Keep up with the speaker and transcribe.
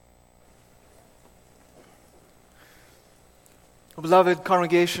Beloved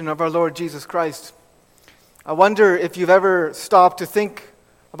congregation of our Lord Jesus Christ, I wonder if you've ever stopped to think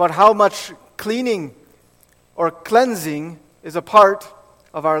about how much cleaning or cleansing is a part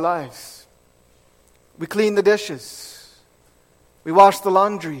of our lives. We clean the dishes. We wash the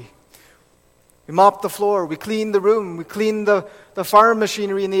laundry. We mop the floor. We clean the room. We clean the farm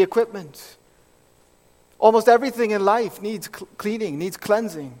machinery and the equipment. Almost everything in life needs cleaning, needs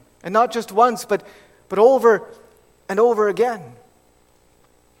cleansing. And not just once, but over and over again.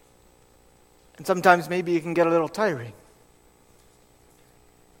 And sometimes maybe it can get a little tiring.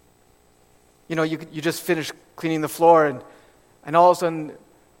 You know, you just finish cleaning the floor and all of a sudden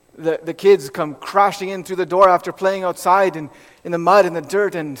the kids come crashing in through the door after playing outside in the mud and the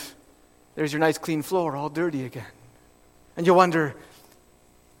dirt, and there's your nice clean floor all dirty again. And you wonder,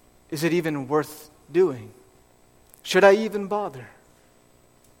 is it even worth doing? Should I even bother?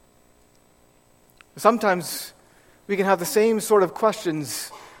 Sometimes we can have the same sort of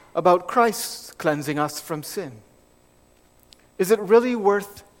questions about Christ cleansing us from sin. Is it really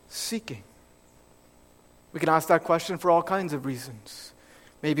worth seeking? We can ask that question for all kinds of reasons.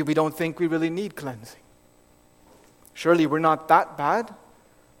 Maybe we don't think we really need cleansing. Surely we're not that bad.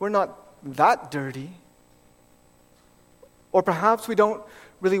 We're not that dirty. Or perhaps we don't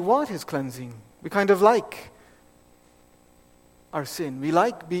really want His cleansing. We kind of like our sin. We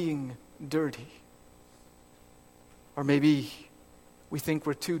like being dirty. Or maybe we think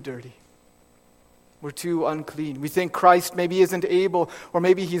we're too dirty. We're too unclean. We think Christ maybe isn't able, or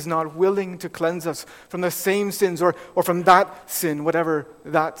maybe He's not willing to cleanse us from the same sins or from that sin, whatever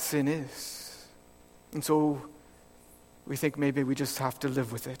that sin is. And so we think maybe we just have to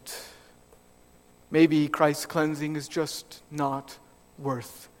live with it. Maybe Christ's cleansing is just not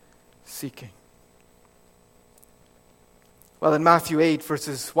worth seeking. Well, in Matthew 8,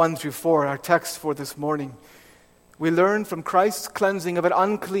 verses 1 through 4, our text for this morning, we learn from Christ's cleansing of an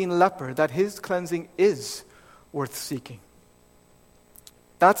unclean leper that His cleansing is worth seeking.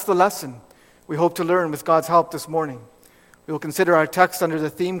 That's the lesson we hope to learn with God's help this morning. We will consider our text under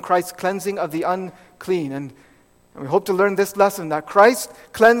the theme, Christ's cleansing of the unclean. And we hope to learn this lesson, that Christ's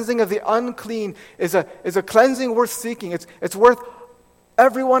cleansing of the unclean is a cleansing worth seeking. It's worth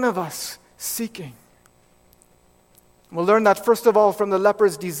every one of us seeking. We'll learn that, first of all, from the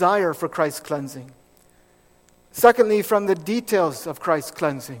leper's desire for Christ's cleansing. Secondly, from the details of Christ's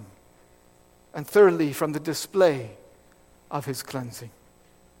cleansing. And thirdly, from the display of His cleansing.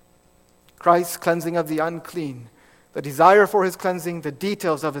 Christ's cleansing of the unclean, the desire for His cleansing, the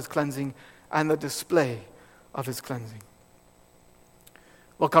details of His cleansing, and the display of His cleansing.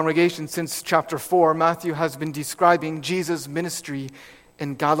 Well, congregation, since chapter 4, Matthew has been describing Jesus' ministry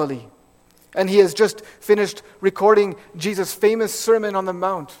in Galilee. And he has just finished recording Jesus' famous Sermon on the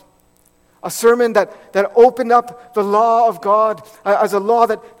Mount. A sermon that opened up the law of God as a law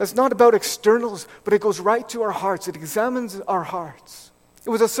that's not about externals, but it goes right to our hearts. It examines our hearts. It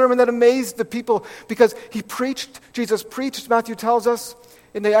was a sermon that amazed the people because Jesus preached, Matthew tells us,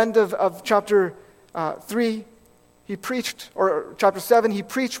 in the end of chapter 3, or chapter 7, he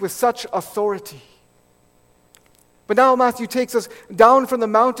preached with such authority. But now Matthew takes us down from the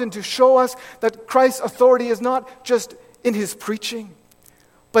mountain to show us that Christ's authority is not just in His preaching,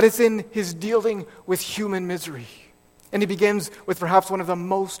 but it's in His dealing with human misery. And he begins with perhaps one of the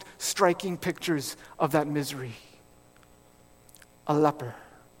most striking pictures of that misery. A leper.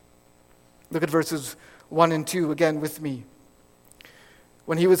 Look at verses 1 and 2 again with me.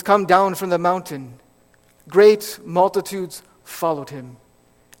 When he was come down from the mountain, great multitudes followed him.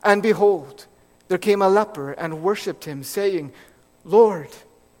 And behold, there came a leper and worshipped him, saying, Lord,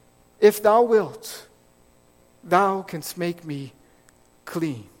 if thou wilt, thou canst make me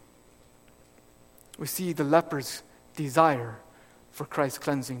clean. We see the leper's desire for Christ's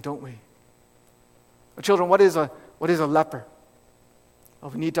cleansing, don't we? Well, children, what is a leper?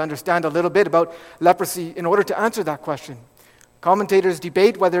 Well, we need to understand a little bit about leprosy in order to answer that question. Commentators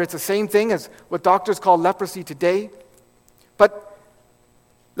debate whether it's the same thing as what doctors call leprosy today. But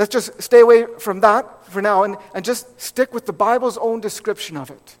let's just stay away from that for now and just stick with the Bible's own description of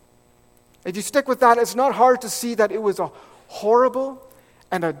it. If you stick with that, it's not hard to see that it was a horrible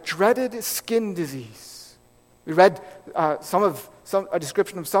and a dreaded skin disease. We read a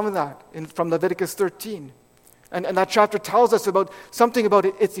description of some of that from Leviticus 13. And that chapter tells us about something about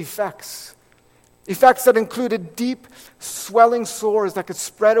its effects. Effects that included deep, swelling sores that could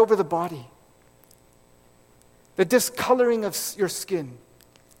spread over the body. The discoloring of your skin.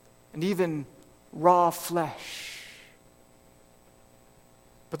 And even raw flesh.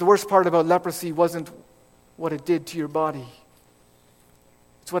 But the worst part about leprosy wasn't what it did to your body.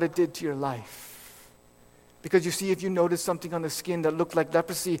 It's what it did to your life. Because you see, if you noticed something on the skin that looked like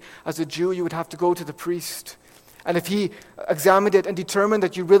leprosy, as a Jew, you would have to go to the priest. And if he examined it and determined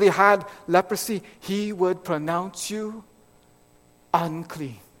that you really had leprosy, he would pronounce you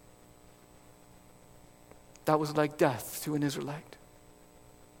unclean. That was like death to an Israelite.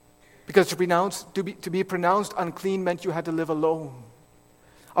 Because to be pronounced unclean meant you had to live alone,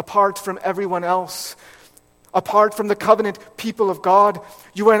 apart from everyone else, apart from the covenant people of God.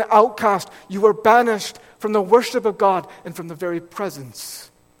 You were an outcast. You were banished from the worship of God and from the very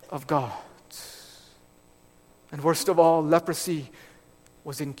presence of God. And worst of all, leprosy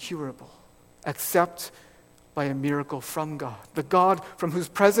was incurable, except by a miracle from God, the God from whose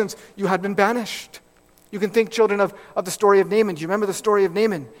presence you had been banished. You can think, children, of the story of Naaman. Do you remember the story of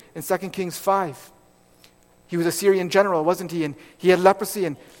Naaman in 2 Kings 5? He was a Syrian general, wasn't he? And he had leprosy,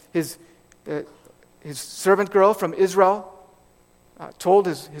 and his servant girl from Israel told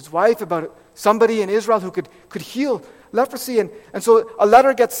his wife about somebody in Israel who could heal leprosy. And so a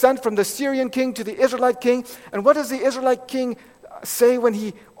letter gets sent from the Syrian king to the Israelite king. And what does the Israelite king say when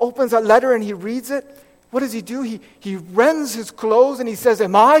he opens that letter and he reads it? What does he do? He rends his clothes and he says,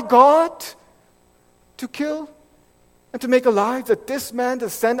 "Am I God to kill and to make alive, that this man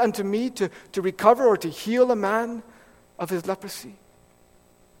does send unto me to recover or to heal a man of his leprosy?"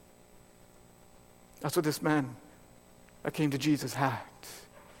 That's what this man that came to Jesus had.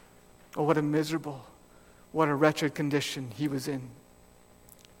 Oh, what a miserable, what a wretched condition he was in.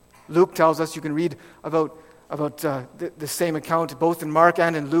 Luke tells us, you can read about the same account both in Mark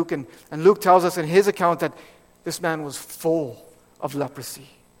and in Luke, and Luke tells us in his account that this man was full of leprosy.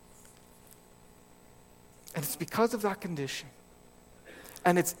 And it's because of that condition,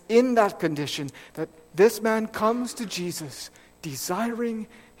 and it's in that condition that this man comes to Jesus desiring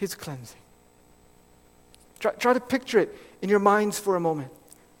his cleansing. Try to picture it in your minds for a moment.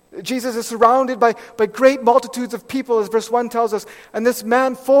 Jesus is surrounded by great multitudes of people, as verse 1 tells us, and this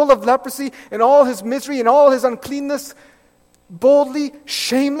man full of leprosy and all his misery and all his uncleanness boldly,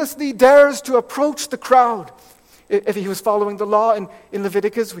 shamelessly dares to approach the crowd. If he was following the law in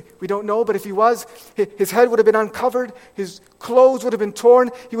Leviticus, we don't know, but if he was, his head would have been uncovered, his clothes would have been torn,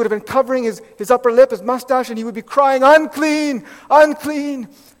 he would have been covering his upper lip, his mustache, and he would be crying, "Unclean, unclean."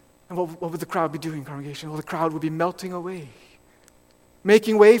 And what would the crowd be doing, congregation? Well, the crowd would be melting away,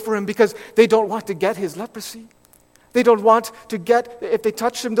 making way for him because they don't want to get his leprosy. They don't want to get, if they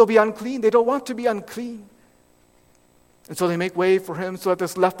touch him, they'll be unclean. They don't want to be unclean. And so they make way for him so that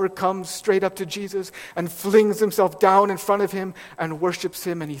this leper comes straight up to Jesus and flings himself down in front of him and worships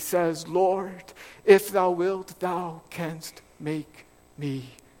him. And he says, "Lord, if thou wilt, thou canst make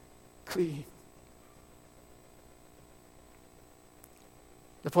me clean."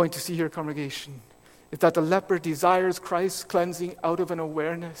 The point to see here, congregation, is that the leper desires Christ's cleansing out of an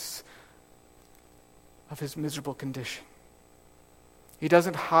awareness of his miserable condition. He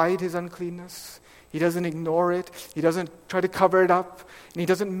doesn't hide his uncleanness. He doesn't ignore it. He doesn't try to cover it up. And he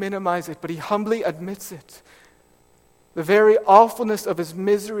doesn't minimize it, but he humbly admits it. The very awfulness of his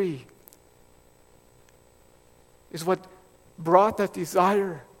misery is what brought that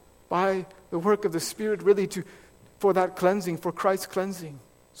desire by the work of the Spirit really for that cleansing, for Christ's cleansing,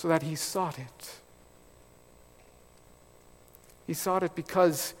 so that he sought it. He sought it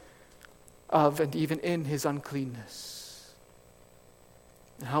because of and even in his uncleanness.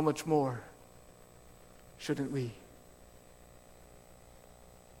 And how much more shouldn't we?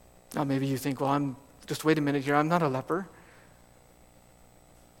 Now maybe you think, well, just wait a minute here, I'm not a leper.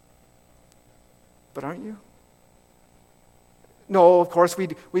 But aren't you? No, of course,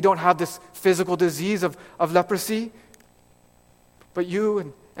 we don't have this physical disease of leprosy. But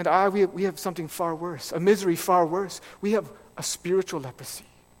you and I, we have something far worse, a misery far worse. We have a spiritual leprosy.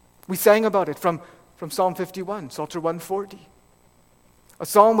 We sang about it from Psalm 51, Psalter 140. A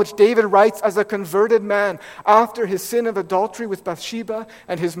psalm which David writes as a converted man after his sin of adultery with Bathsheba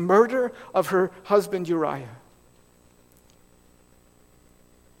and his murder of her husband Uriah.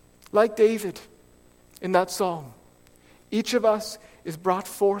 Like David in that psalm, each of us is brought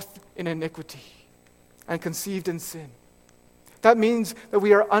forth in iniquity and conceived in sin. That means that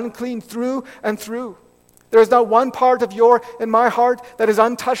we are unclean through and through. There is not one part of your and my heart that is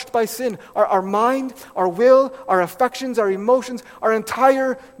untouched by sin. Our mind, our will, our affections, our emotions, our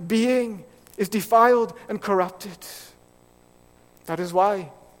entire being is defiled and corrupted. That's why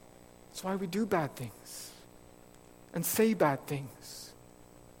we do bad things and say bad things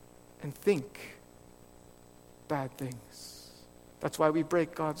and think bad things. That's why we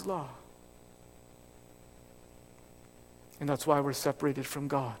break God's law. And that's why we're separated from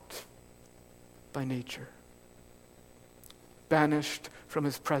God by nature. Banished from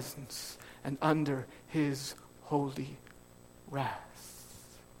his presence and under his holy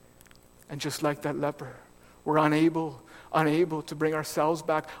wrath. And just like that leper, we're unable to bring ourselves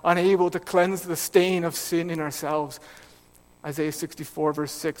back, unable to cleanse the stain of sin in ourselves. Isaiah 64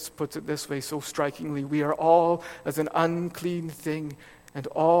 verse 6 puts it this way so strikingly: we are all as an unclean thing, and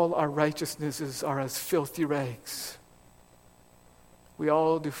all our righteousnesses are as filthy rags. We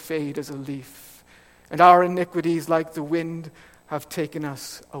all do fade as a leaf, and our iniquities, like the wind, have taken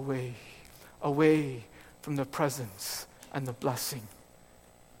us away from the presence and the blessing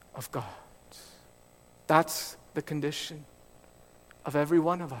of God. That's the condition of every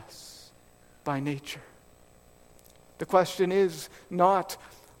one of us by nature. The question is not,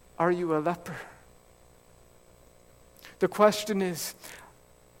 are you a leper? The question is,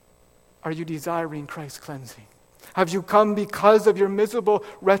 are you desiring Christ's cleansing? Have you come because of your miserable,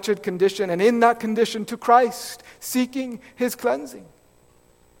 wretched condition, and in that condition to Christ, seeking his cleansing?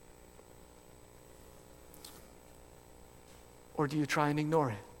 Or do you try and ignore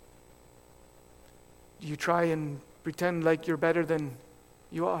it? Do you try and pretend like you're better than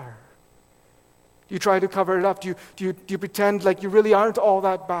you are? Do you try to cover it up? Do you pretend like you really aren't all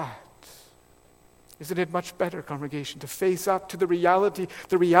that bad? Isn't it much better, congregation, to face up to the reality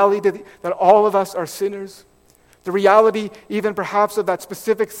that all of us are sinners? The reality even perhaps of that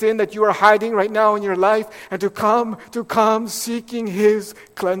specific sin that you are hiding right now in your life, and to come seeking his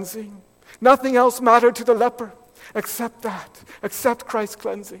cleansing. Nothing else mattered to the leper except that, except Christ's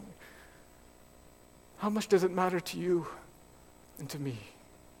cleansing. How much does it matter to you and to me?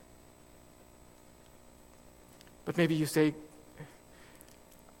 But maybe you say,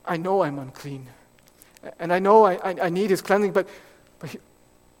 I know I'm unclean, and I know I need his cleansing, but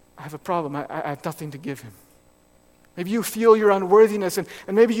I have a problem. I have nothing to give him. Maybe you feel your unworthiness, and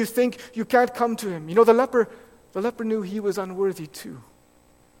maybe you think you can't come to him. You know, the leper knew he was unworthy too.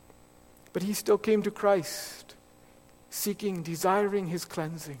 But he still came to Christ, seeking, desiring his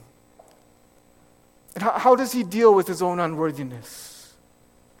cleansing. And how does he deal with his own unworthiness?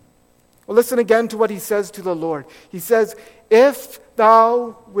 Well, listen again to what he says to the Lord. He says, if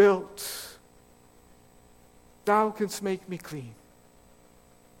thou wilt, thou canst make me clean.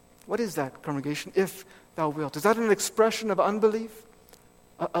 What is that, congregation? If thou wilt. Is that an expression of unbelief?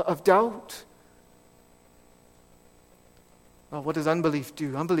 Of doubt? Well, what does unbelief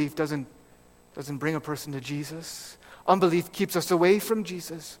do? Unbelief doesn't bring a person to Jesus. Unbelief keeps us away from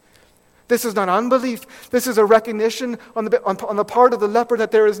Jesus. This is not unbelief. This is a recognition on the part of the leper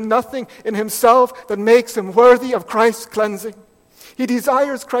that there is nothing in himself that makes him worthy of Christ's cleansing. He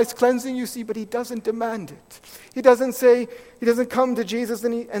desires Christ's cleansing, you see, but he doesn't demand it. He doesn't come to Jesus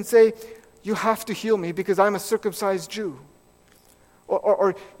and say, you have to heal me because I'm a circumcised Jew.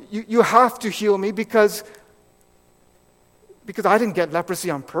 Or you have to heal me because I didn't get leprosy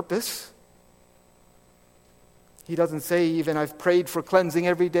on purpose. He doesn't say even, I've prayed for cleansing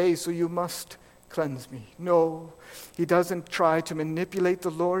every day, so you must cleanse me. No, he doesn't try to manipulate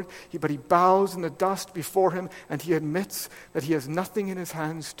the Lord, but he bows in the dust before him, and he admits that he has nothing in his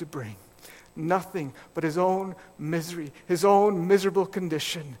hands to bring. Nothing but his own misery, his own miserable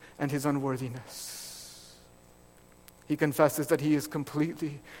condition, and his unworthiness. He confesses that he is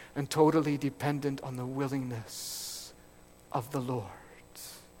completely and totally dependent on the willingness of the Lord.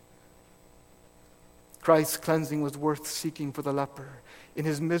 Christ's cleansing was worth seeking for the leper. In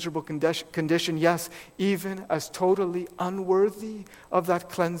his miserable condition, yes, even as totally unworthy of that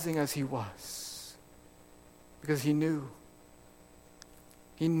cleansing as he was. Because he knew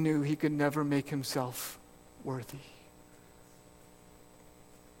he could never make himself worthy.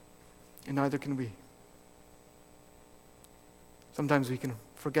 And neither can we. Sometimes we can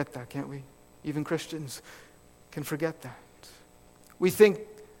forget that, can't we? Even Christians can forget that. We think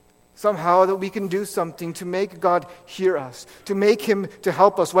somehow that we can do something to make God hear us, to make him to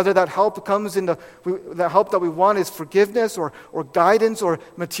help us, whether that help comes in the help that we want is forgiveness or guidance or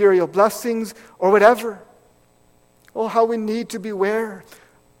material blessings or whatever. Oh, how we need to beware,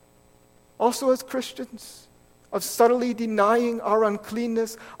 also as Christians, of subtly denying our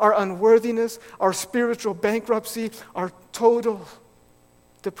uncleanness, our unworthiness, our spiritual bankruptcy, our total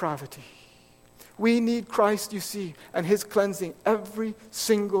depravity. We need Christ, you see, and his cleansing every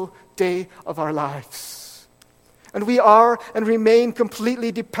single day of our lives. And we are and remain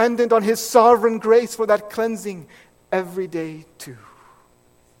completely dependent on his sovereign grace for that cleansing every day too.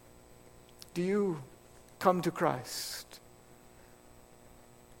 Do you come to Christ,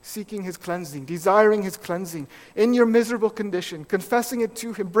 seeking his cleansing, desiring his cleansing in your miserable condition, confessing it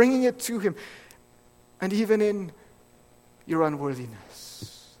to him, bringing it to him, and even in your unworthiness?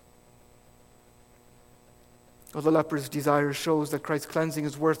 Well, the leper's desire shows that Christ's cleansing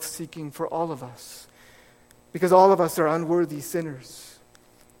is worth seeking for all of us, because all of us are unworthy sinners.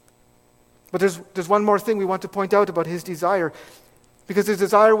 But there's one more thing we want to point out about his desire, because his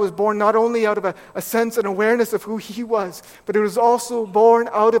desire was born not only out of a sense and awareness of who he was, but it was also born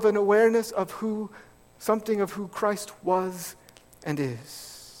out of an awareness of something of who Christ was and is.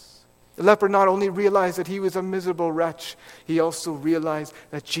 The leper not only realized that he was a miserable wretch, he also realized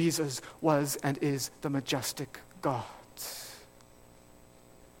that Jesus was and is the majestic God.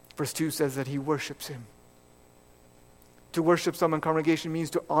 Verse 2 says that he worships him. To worship someone, congregation, means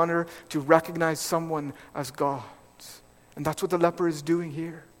to honor, to recognize someone as God. And that's what the leper is doing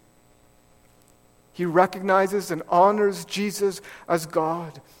here. He recognizes and honors Jesus as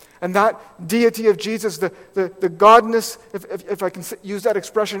God. And that deity of Jesus, the godness, if I can use that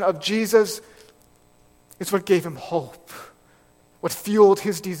expression, of Jesus, is what gave him hope, what fueled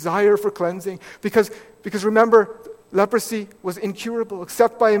his desire for cleansing. Because remember, leprosy was incurable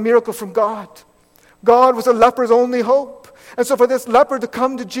except by a miracle from God. God was a leper's only hope. And so for this leper to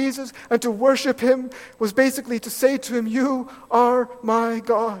come to Jesus and to worship him was basically to say to him, "You are my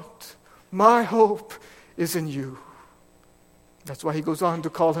God. My hope is in you." That's why he goes on to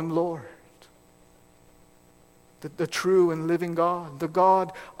call him Lord. The true and living God, the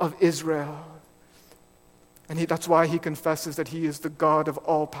God of Israel. And that's why he confesses that he is the God of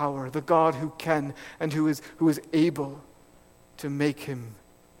all power, the God who can and who is able to make him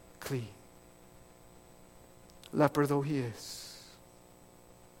clean. Leper though he is,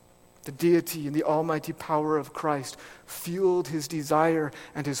 the deity and the almighty power of Christ fueled his desire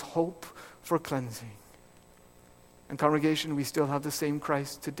and his hope for cleansing. And congregation, we still have the same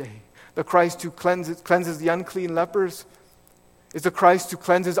Christ today. The Christ who cleanses the unclean lepers is the Christ who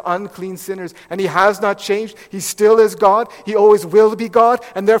cleanses unclean sinners. And he has not changed. He still is God. He always will be God.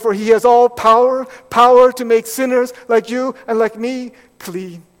 And therefore he has all power to make sinners like you and like me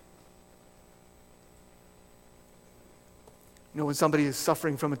clean. You know, when somebody is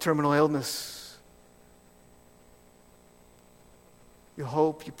suffering from a terminal illness, you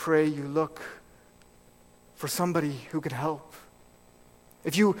hope, you pray, you look for somebody who could help.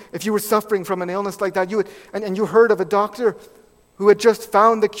 If you were suffering from an illness like that, you heard of a doctor who had just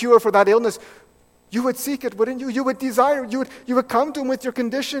found the cure for that illness, you would seek it, wouldn't you? You would desire, you would come to him with your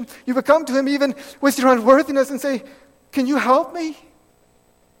condition. You would come to him even with your unworthiness and say, "Can you help me?"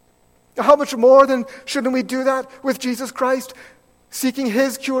 How much more then shouldn't we do that with Jesus Christ, seeking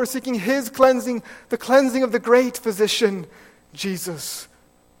his cure, seeking his cleansing, the cleansing of the great physician, Jesus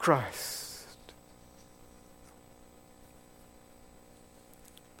Christ.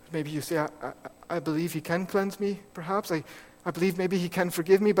 Maybe you say, I believe he can cleanse me, perhaps. I believe maybe he can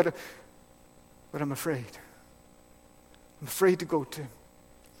forgive me, but I'm afraid. I'm afraid to go to him.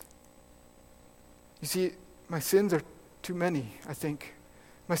 You see, my sins are too many, I think.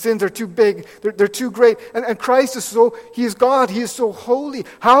 My sins are too big. They're too great. And Christ is he is God. He is so holy.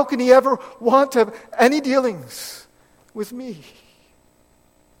 How can he ever want to have any dealings with me?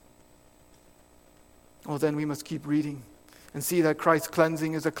 Oh, then we must keep reading and see that Christ's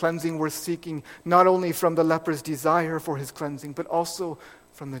cleansing is a cleansing worth seeking, not only from the leper's desire for his cleansing, but also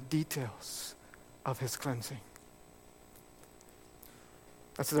from the details of his cleansing.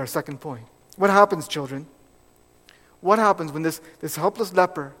 That's our second point. What happens, children? What happens when this helpless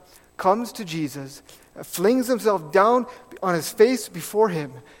leper comes to Jesus, flings himself down on his face before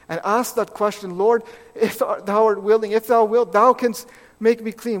him, and asks that question, "Lord, if thou art willing, if thou wilt, thou canst make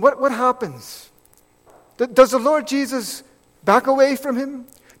me clean"? What happens? Does the Lord Jesus back away from him?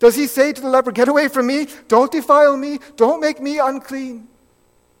 Does he say to the leper, "Get away from me, don't defile me, don't make me unclean"?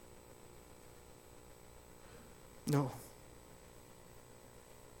 No.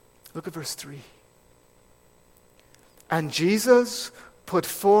 Look at verse 3. And Jesus put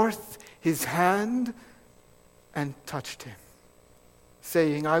forth his hand and touched him,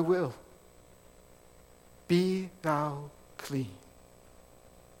 saying, "I will. Be thou clean."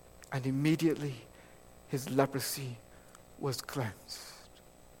 And immediately his leprosy was cleansed.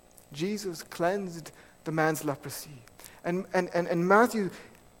 Jesus cleansed the man's leprosy. And Matthew,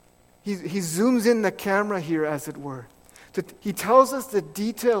 he zooms in the camera here, as it were. He tells us the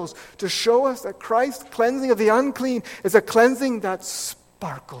details to show us that Christ's cleansing of the unclean is a cleansing that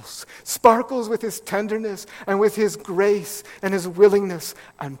sparkles with his tenderness and with his grace and his willingness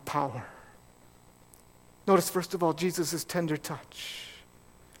and power. Notice, first of all, Jesus' tender touch.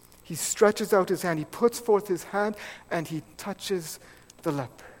 He stretches out his hand, he puts forth his hand, and he touches the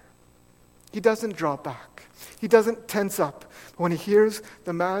leper. He doesn't draw back. He doesn't tense up. When he hears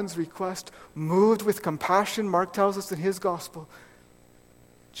the man's request, moved with compassion, Mark tells us in his gospel,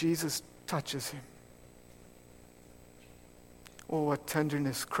 Jesus touches him. Oh, what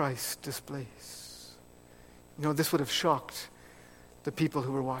tenderness Christ displays. This would have shocked the people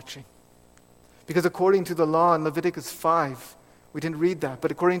who were watching. Because according to the law in Leviticus 5, we didn't read that,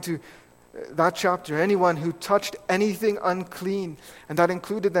 but according to that chapter, anyone who touched anything unclean, and that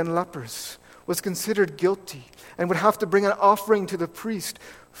included then lepers, was considered guilty and would have to bring an offering to the priest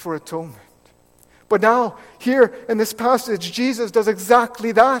for atonement. But now, here in this passage, Jesus does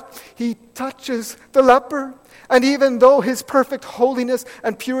exactly that. He touches the leper. And even though his perfect holiness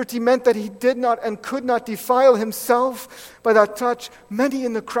and purity meant that he did not and could not defile himself by that touch, many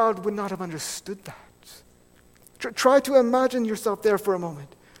in the crowd would not have understood that. Try to imagine yourself there for a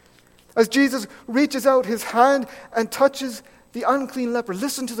moment. As Jesus reaches out his hand and touches the unclean leper,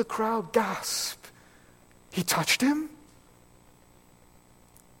 listen to the crowd gasp. He touched him?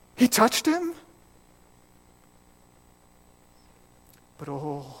 He touched him? But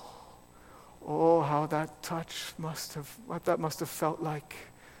how that touch what that must have felt like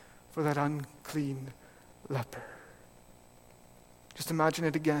for that unclean leper. Just imagine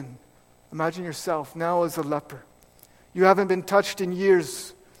it again. Imagine yourself now as a leper. You haven't been touched in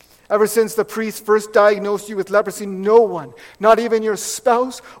years. Ever since the priest first diagnosed you with leprosy, no one, not even your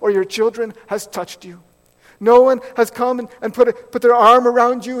spouse or your children, has touched you. No one has come and put their arm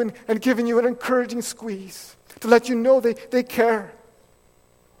around you and given you an encouraging squeeze to let you know they care.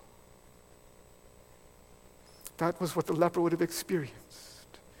 That was what the leper would have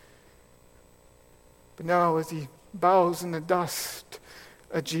experienced. But now as he bows in the dust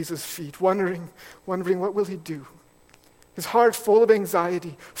at Jesus' feet, wondering what will he do, his heart full of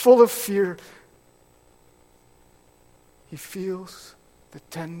anxiety, full of fear, he feels the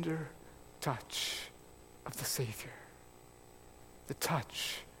tender touch of the Savior, the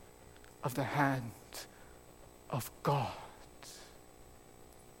touch of the hand of God.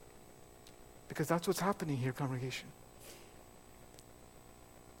 Because that's what's happening here, congregation.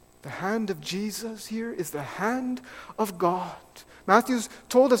 The hand of Jesus here is the hand of God. Matthew's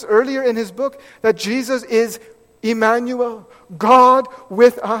told us earlier in his book that Jesus is Emmanuel, God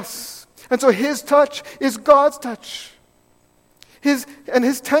with us. And so his touch is God's touch. His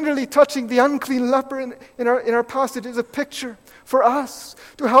tenderly touching the unclean leper in our passage is a picture for us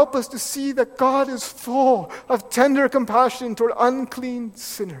to help us to see that God is full of tender compassion toward unclean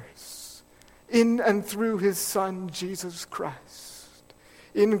sinners in and through his Son, Jesus Christ.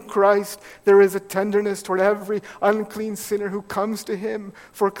 In Christ, there is a tenderness toward every unclean sinner who comes to him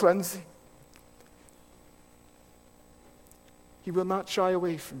for cleansing. He will not shy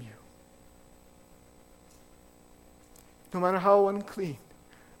away from you. No matter how unclean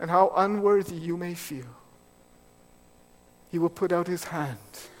and how unworthy you may feel, he will put out his hand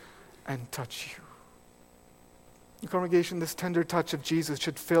and touch you. The congregation, this tender touch of Jesus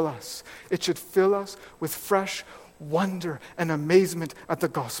should fill us. It should fill us with fresh wonder and amazement at the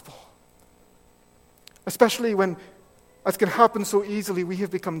gospel. Especially when, as can happen so easily, we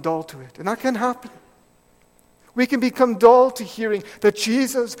have become dull to it. And that can happen. We can become dull to hearing that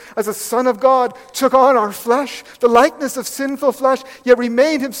Jesus, as a Son of God, took on our flesh, the likeness of sinful flesh, yet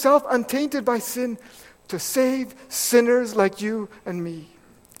remained himself untainted by sin to save sinners like you and me.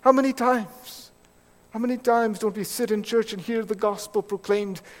 How many times don't we sit in church and hear the gospel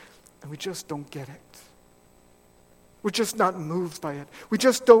proclaimed and we just don't get it? We're just not moved by it. We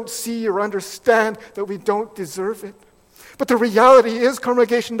just don't see or understand that we don't deserve it. But the reality is,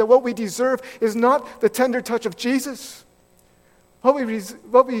 congregation, that what we deserve is not the tender touch of Jesus. What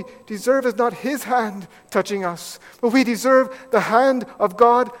we deserve is not his hand touching us, but we deserve the hand of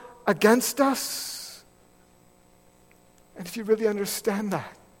God against us. And if you really understand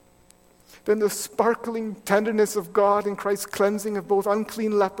that, then the sparkling tenderness of God in Christ's cleansing of both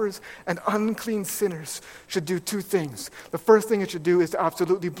unclean lepers and unclean sinners should do two things. The first thing it should do is to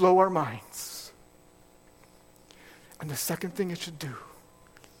absolutely blow our minds. And the second thing it should do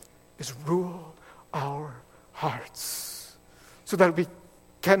is rule our hearts so that we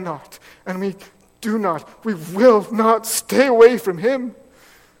cannot and we will not stay away from him.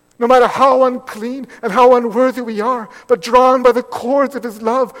 No matter how unclean and how unworthy we are, but drawn by the cords of his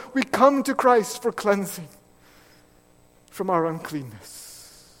love, we come to Christ for cleansing from our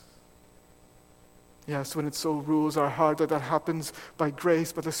uncleanness. Yes, when it so rules our heart that happens by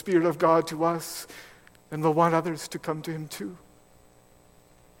grace, by the Spirit of God to us, then we'll want others to come to him too.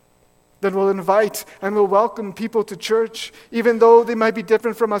 Then we'll invite and we'll welcome people to church, even though they might be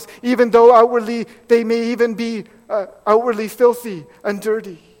different from us, even though outwardly they may even be outwardly filthy and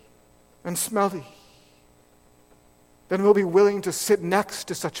dirty and smelly. Then we'll be willing to sit next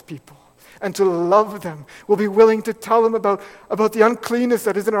to such people and to love them. We'll be willing to tell them about the uncleanness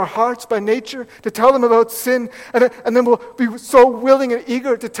that is in our hearts by nature, to tell them about sin, and then we'll be so willing and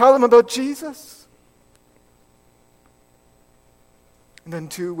eager to tell them about Jesus. And then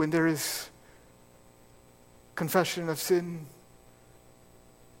too, when there is confession of sin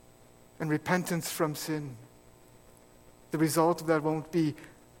and repentance from sin, the result of that won't be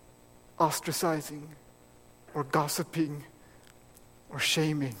ostracizing or gossiping or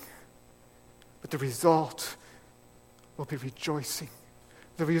shaming, but the result will be rejoicing.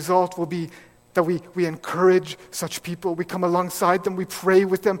 The result will be that we encourage such people. We come alongside them, we pray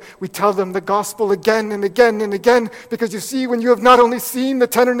with them, we tell them the gospel again and again and again, because you see, when you have not only seen the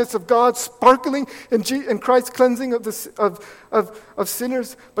tenderness of God sparkling in Christ's cleansing of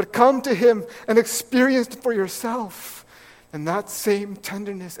sinners, but come to Him and experience it for yourself, and that same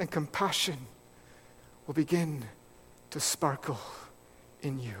tenderness and compassion will begin to sparkle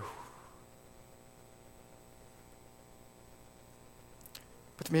in you.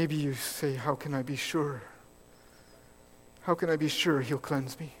 But maybe you say, how can I be sure? How can I be sure He'll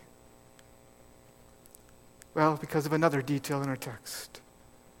cleanse me? Well, because of another detail in our text.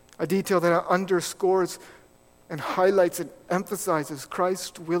 A detail that underscores and highlights and emphasizes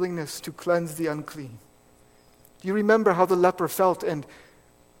Christ's willingness to cleanse the unclean. Do you remember how the leper felt and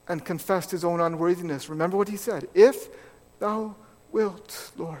confessed his own unworthiness? Remember what he said? If thou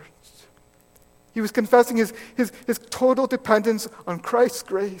wilt, Lord. He was confessing his total dependence on Christ's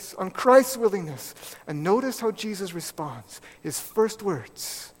grace, on Christ's willingness. And notice how Jesus responds. His first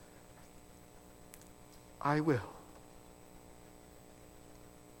words, I will.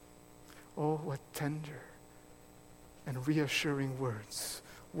 Oh, what tender and reassuring words.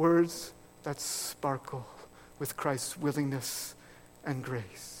 Words that sparkle with Christ's willingness and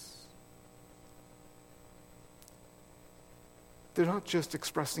grace. They're not just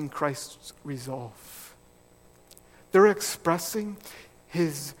expressing Christ's resolve. They're expressing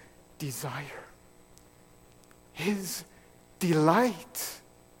His desire, His delight.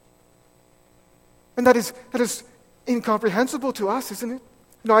 And that is incomprehensible to us, isn't it?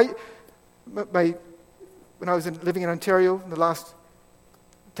 You know, when I was living in Ontario in the last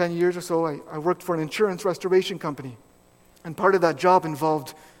 10 years or so, I worked for an insurance restoration company. And part of that job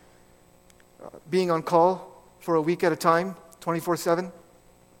involved being on call for a week at a time, 24/7,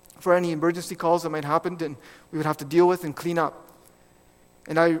 for any emergency calls that might happen and we would have to deal with and clean up.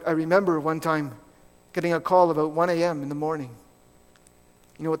 And I remember one time getting a call about 1 a.m. in the morning.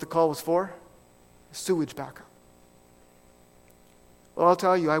 You know what the call was for? A sewage backup. Well, I'll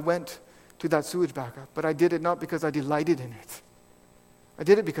tell you, I went to that sewage backup, but I did it not because I delighted in it. I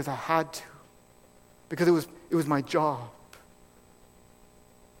did it because I had to, because it was my job.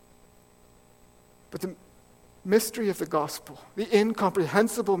 But the mystery of the gospel, the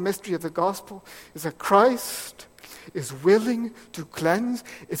incomprehensible mystery of the gospel, is that Christ is willing to cleanse.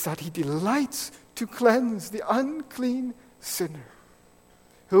 It's that He delights to cleanse the unclean sinner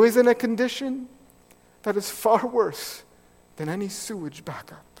who is in a condition that is far worse than any sewage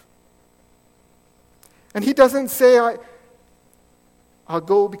backup. And He doesn't say, I'll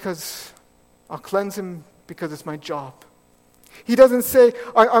go because I'll cleanse him because it's my job. He doesn't say,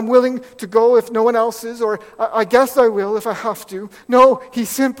 I'm willing to go if no one else is, or I guess I will if I have to. No, He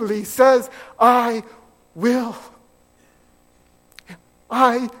simply says, I will.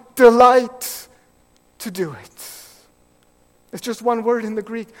 I delight to do it. It's just one word in the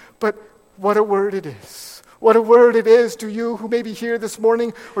Greek, but what a word it is. What a word it is to you who may be here this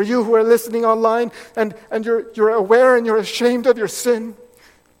morning, or you who are listening online, and you're aware and you're ashamed of your sin.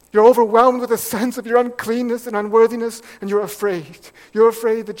 You're overwhelmed with a sense of your uncleanness and unworthiness, and you're afraid. You're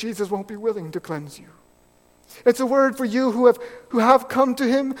afraid that Jesus won't be willing to cleanse you. It's a word for you who have come to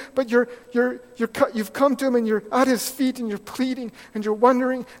Him, but you've come to Him and you're at His feet and you're pleading and you're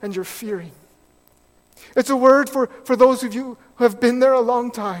wondering and you're fearing. It's a word for those of you who have been there a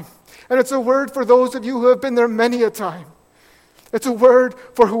long time. And it's a word for those of you who have been there many a time. It's a word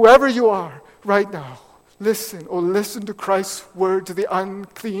for whoever you are right now. Listen to Christ's word to the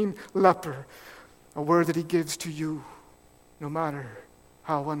unclean leper. A word that He gives to you, no matter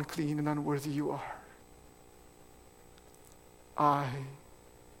how unclean and unworthy you are. I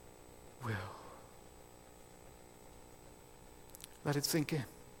will. Let it sink in.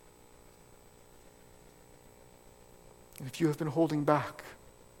 And if you have been holding back,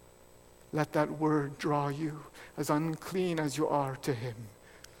 let that word draw you, as unclean as you are, to Him.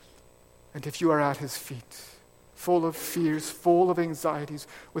 And if you are at His feet, full of fears, full of anxieties,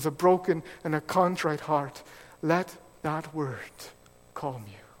 with a broken and a contrite heart, let that word calm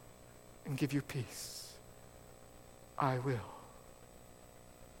you and give you peace. I will.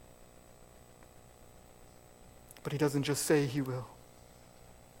 But he doesn't just say he will.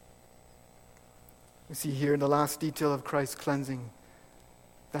 We see here in the last detail of Christ's cleansing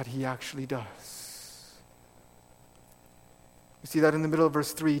that he actually does. You see that in the middle of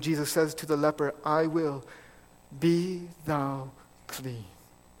verse 3, Jesus says to the leper, I will, be thou clean.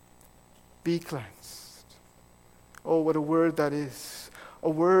 Be cleansed. Oh, what a word that is. A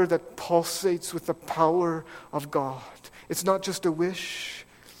word that pulsates with the power of God. It's not just a wish,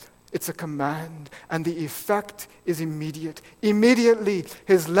 it's a command, and the effect is immediate. Immediately,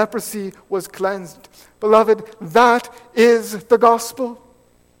 his leprosy was cleansed. Beloved, that is the gospel.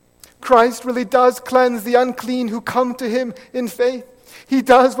 Christ really does cleanse the unclean who come to him in faith. He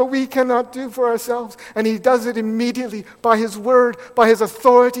does what we cannot do for ourselves, and he does it immediately by his word, by his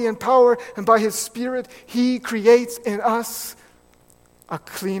authority and power, and by his Spirit. He creates in us a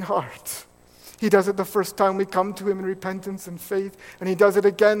clean heart. He does it the first time we come to him in repentance and faith, and he does it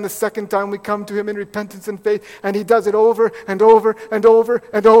again the second time we come to him in repentance and faith, and he does it over and over and over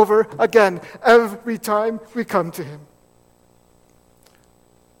and over again every time we come to him.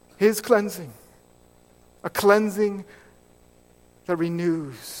 His cleansing, a cleansing that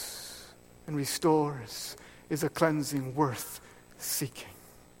renews and restores, is a cleansing worth seeking.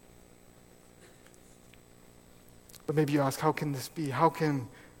 But maybe you ask, how can this be? How can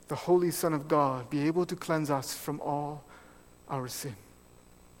the Holy Son of God be able to cleanse us from all our sin?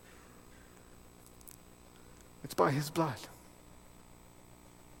 It's by his blood.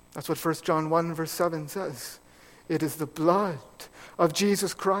 That's what 1 John 1 verse 7 says. It is the blood of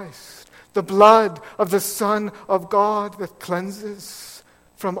Jesus Christ, the blood of the Son of God that cleanses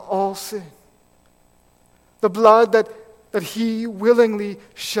from all sin. The blood that he willingly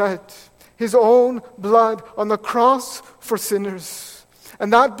shed, his own blood on the cross for sinners.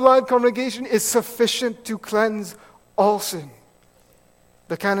 And that blood, congregation, is sufficient to cleanse all sin.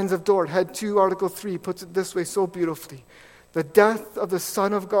 The Canons of Dort, Head 2, Article 3, puts it this way so beautifully. The death of the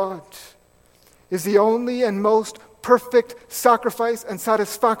Son of God is the only and most perfect sacrifice and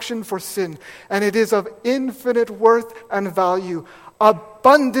satisfaction for sin, and it is of infinite worth and value,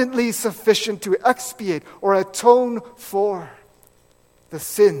 abundantly sufficient to expiate or atone for the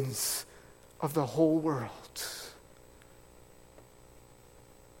sins of the whole world.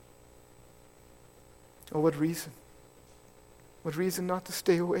 Oh, what reason? What reason not to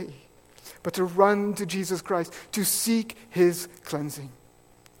stay away, but to run to Jesus Christ, to seek his cleansing.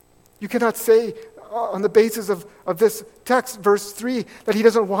 You cannot say on the basis of this text, verse 3, that he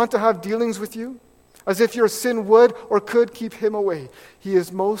doesn't want to have dealings with you, as if your sin would or could keep him away. He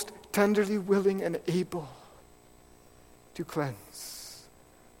is most tenderly willing and able to cleanse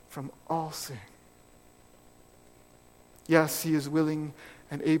from all sin. Yes, he is willing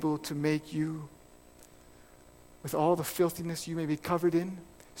and able to make you, with all the filthiness you may be covered in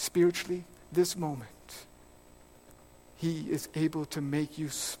spiritually this moment, he is able to make you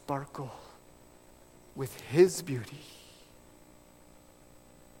sparkle with his beauty.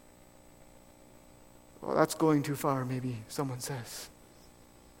 Well, that's going too far, maybe someone says.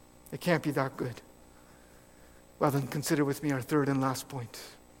 It can't be that good. Well, then consider with me our third and last point,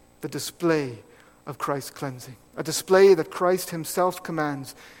 the display of Christ's cleansing. A display that Christ himself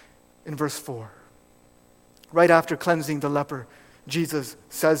commands in verse 4. Right after cleansing the leper, Jesus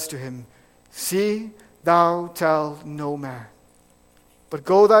says to him, See, thou tell no man, but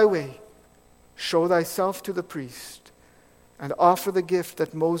go thy way, show thyself to the priest, and offer the gift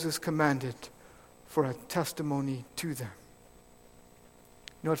that Moses commanded for a testimony to them.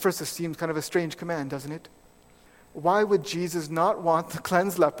 You know, at first this seems kind of a strange command, doesn't it? Why would Jesus not want the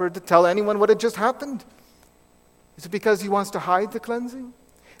cleansed leper to tell anyone what had just happened? Is it because he wants to hide the cleansing?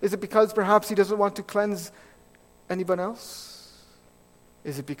 Is it because perhaps he doesn't want to cleanse anyone else?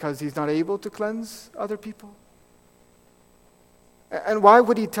 Is it because he's not able to cleanse other people? And why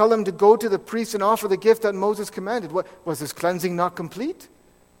would he tell them to go to the priest and offer the gift that Moses commanded? What, was his cleansing not complete?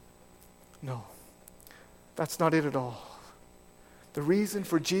 No, that's not it at all. The reason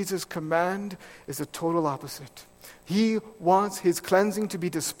for Jesus' command is the total opposite. He wants his cleansing to be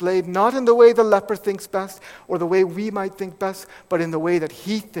displayed not in the way the leper thinks best or the way we might think best, but in the way that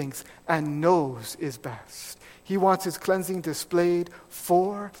he thinks and knows is best. He wants his cleansing displayed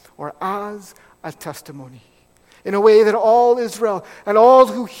for or as a testimony, in a way that all Israel and all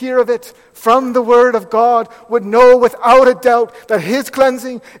who hear of it from the word of God would know without a doubt that his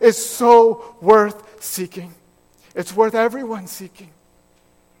cleansing is so worth seeking. It's worth everyone seeking.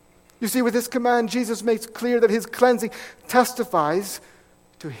 You see, with this command, Jesus makes clear that his cleansing testifies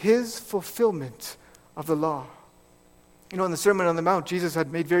to his fulfillment of the law. You know, in the Sermon on the Mount, Jesus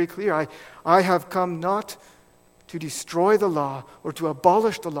had made very clear, I have come not to destroy the law or to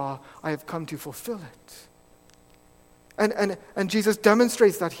abolish the law, I have come to fulfill it. And Jesus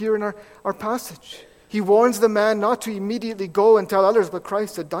demonstrates that here in our passage. He warns the man not to immediately go and tell others what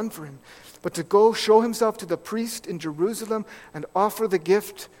Christ had done for him, but to go show himself to the priest in Jerusalem and offer the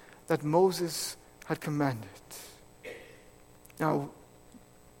gift that Moses had commanded. Now,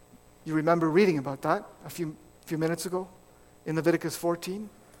 you remember reading about that a few minutes ago in Leviticus 14?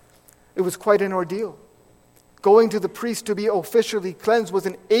 It was quite an ordeal. Going to the priest to be officially cleansed was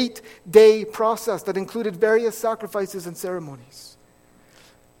an 8-day process that included various sacrifices and ceremonies.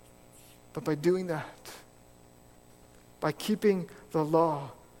 But by doing that, by keeping the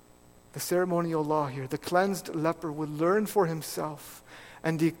law, the ceremonial law here, the cleansed leper would learn for himself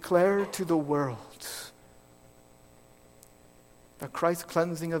and declare to the world that Christ's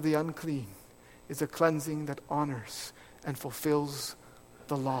cleansing of the unclean is a cleansing that honors and fulfills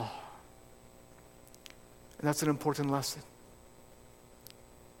the law. And that's an important lesson.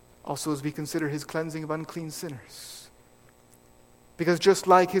 Also, as we consider his cleansing of unclean sinners. Because just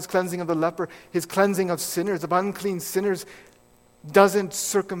like his cleansing of the leper, his cleansing of sinners, of unclean sinners, doesn't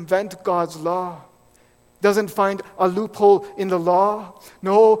circumvent God's law, doesn't find a loophole in the law.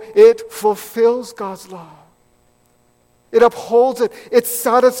 No, it fulfills God's law. It upholds it. It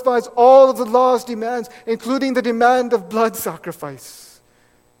satisfies all of the law's demands, including the demand of blood sacrifice.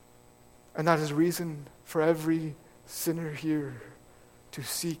 And that is reason for every sinner here to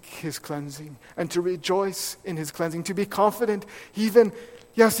seek his cleansing and to rejoice in his cleansing, to be confident even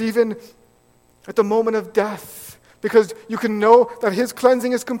at the moment of death, because you can know that his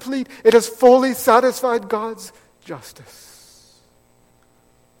cleansing is complete. It has fully satisfied God's justice.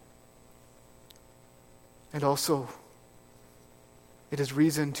 And also, it is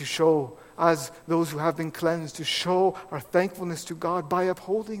reason to show, as those who have been cleansed, to show our thankfulness to God by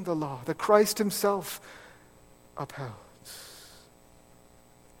upholding the law that Christ himself upheld,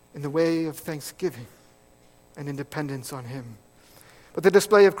 in the way of thanksgiving and in dependence on him. But the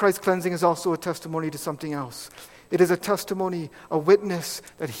display of Christ's cleansing is also a testimony to something else. It is a testimony, a witness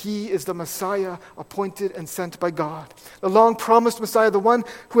that he is the Messiah appointed and sent by God. The long-promised Messiah, the one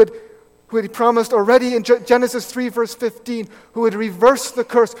who had promised already in Genesis 3, verse 15, who would reverse the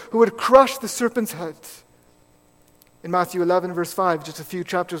curse, who would crush the serpent's head. In Matthew 11, verse 5, just a few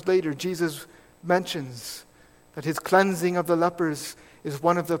chapters later, Jesus mentions that his cleansing of the lepers is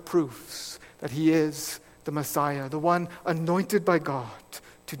one of the proofs that he is the Messiah, the one anointed by God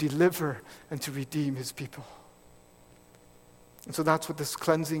to deliver and to redeem his people. And so that's what this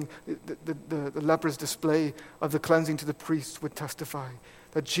cleansing, the leper's display of the cleansing to the priests would testify,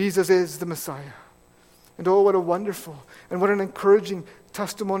 that Jesus is the Messiah. And oh, what a wonderful and what an encouraging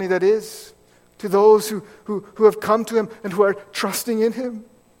testimony that is to those who have come to him and who are trusting in him.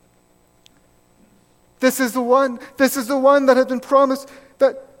 This is the one that had been promised,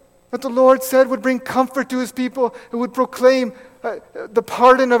 that the Lord said would bring comfort to his people and would proclaim the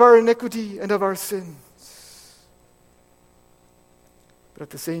pardon of our iniquity and of our sins. But at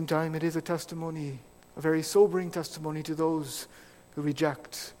the same time, it is a testimony, a very sobering testimony to those who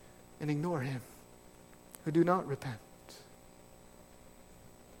reject and ignore him, who do not repent.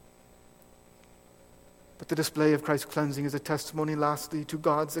 But the display of Christ's cleansing is a testimony, lastly, to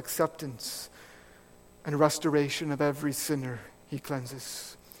God's acceptance and restoration of every sinner he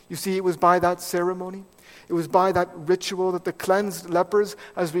cleanses. You see, it was by that ceremony, it was by that ritual that the cleansed lepers,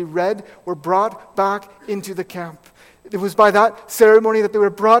 as we read, were brought back into the camp. It was by that ceremony that they were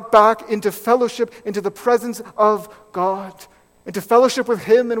brought back into fellowship, into the presence of God, into fellowship with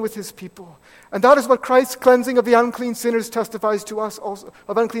him and with his people. And that is what Christ's cleansing of the unclean sinners testifies to us also,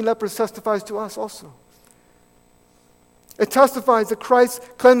 of unclean lepers testifies to us also. It testifies that Christ's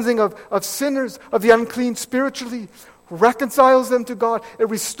cleansing of sinners, of the unclean spiritually, reconciles them to God. It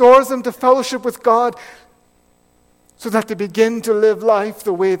restores them to fellowship with God so that they begin to live life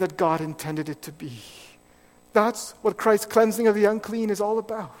the way that God intended it to be. That's what Christ's cleansing of the unclean is all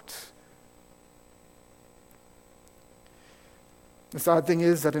about. The sad thing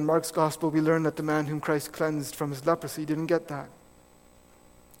is that in Mark's gospel we learn that the man whom Christ cleansed from his leprosy didn't get that.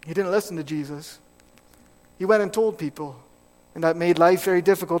 He didn't listen to Jesus. He went and told people, and that made life very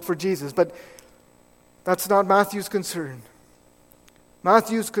difficult for Jesus. But that's not Matthew's concern.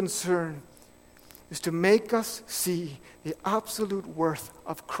 Matthew's concern is to make us see the absolute worth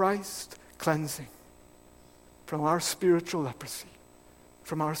of Christ's cleansing from our spiritual leprosy,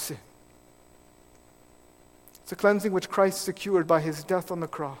 from our sin. It's a cleansing which Christ secured by his death on the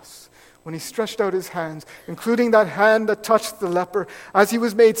cross, when he stretched out his hands, including that hand that touched the leper, as he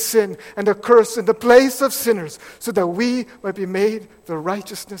was made sin and a curse in the place of sinners, so that we might be made the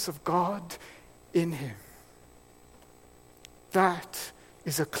righteousness of God in him. That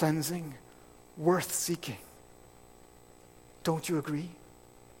is a cleansing worth seeking. Don't you agree?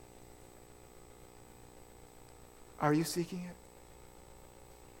 Are you seeking it?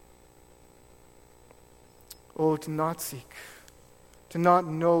 Oh, to not seek, to not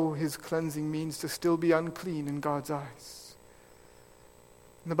know his cleansing means to still be unclean in God's eyes.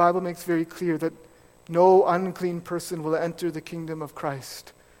 And the Bible makes very clear that no unclean person will enter the kingdom of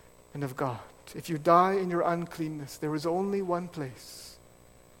Christ and of God. If you die in your uncleanness, there is only one place: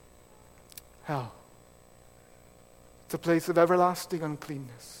 hell. It's a place of everlasting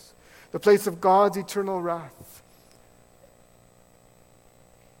uncleanness, the place of God's eternal wrath,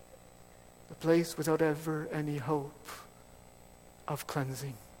 the place without ever any hope of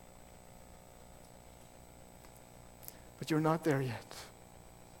cleansing. But you're not there yet.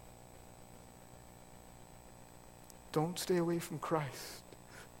 Don't stay away from Christ.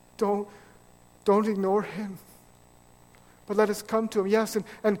 Don't ignore him. But let us come to him. Yes,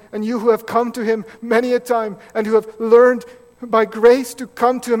 and you who have come to him many a time and who have learned by grace to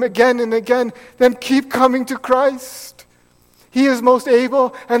come to him again and again, then keep coming to Christ. He is most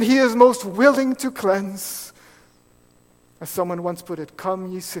able and he is most willing to cleanse. As someone once put it,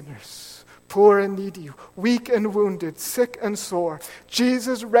 come ye sinners, poor and needy, weak and wounded, sick and sore.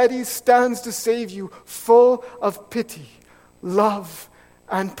 Jesus ready stands to save you, full of pity, love,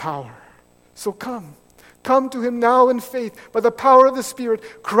 and power. So come. Come to him now in faith, by the power of the Spirit.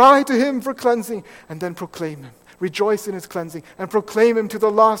 Cry to him for cleansing, and then proclaim him. Rejoice in his cleansing, and proclaim him to the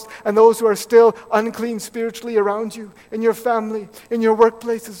lost and those who are still unclean spiritually around you, in your family, in your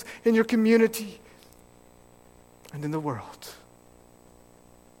workplaces, in your community, and in the world.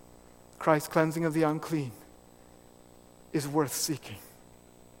 Christ's cleansing of the unclean is worth seeking.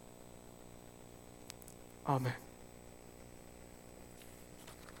 Amen.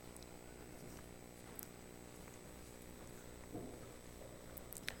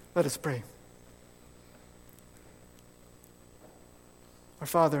 Let us pray. Our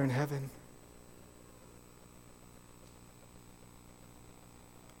Father in heaven,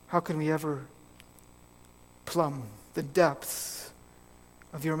 how can we ever plumb the depths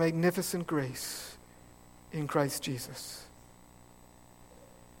of your magnificent grace in Christ Jesus?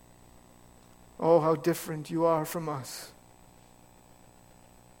 Oh, how different you are from us.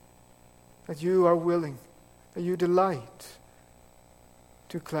 That you are willing, that you delight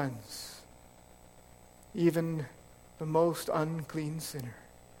to cleanse even the most unclean sinner.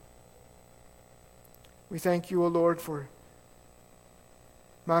 We thank you, O Lord, for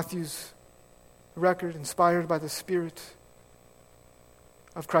Matthew's record, inspired by the Spirit,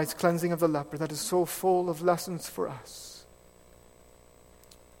 of Christ's cleansing of the leper, that is so full of lessons for us.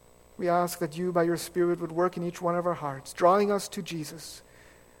 We ask that you, by your Spirit, would work in each one of our hearts, drawing us to Jesus,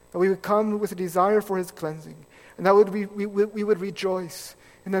 that we would come with a desire for his cleansing, and that we would rejoice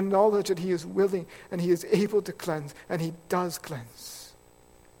in the knowledge that he is willing and he is able to cleanse, and he does cleanse.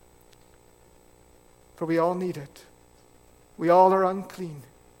 For we all need it. We all are unclean.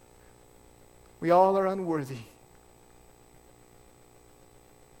 We all are unworthy.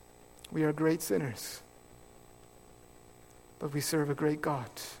 We are great sinners. But we serve a great God.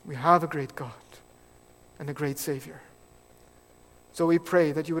 We have a great God and a great Savior. So we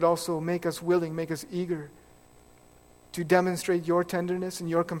pray that you would also make us willing, make us eager to demonstrate your tenderness and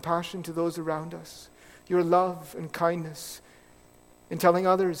your compassion to those around us, your love and kindness in telling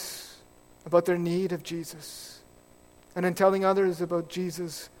others about their need of Jesus, and in telling others about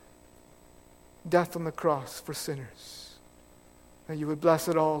Jesus' death on the cross for sinners. That you would bless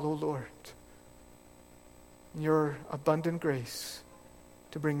it all, O Lord, in your abundant grace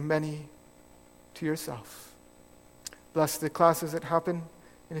to bring many to yourself. Bless the classes that happen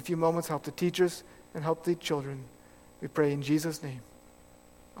in a few moments. Help the teachers and help the children. We pray in Jesus' name.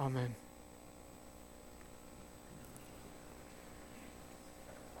 Amen.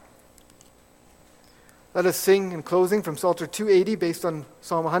 Let us sing in closing from Psalter 280 based on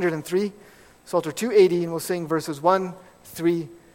Psalm 103. Psalter 280, and we'll sing verses 1, 3,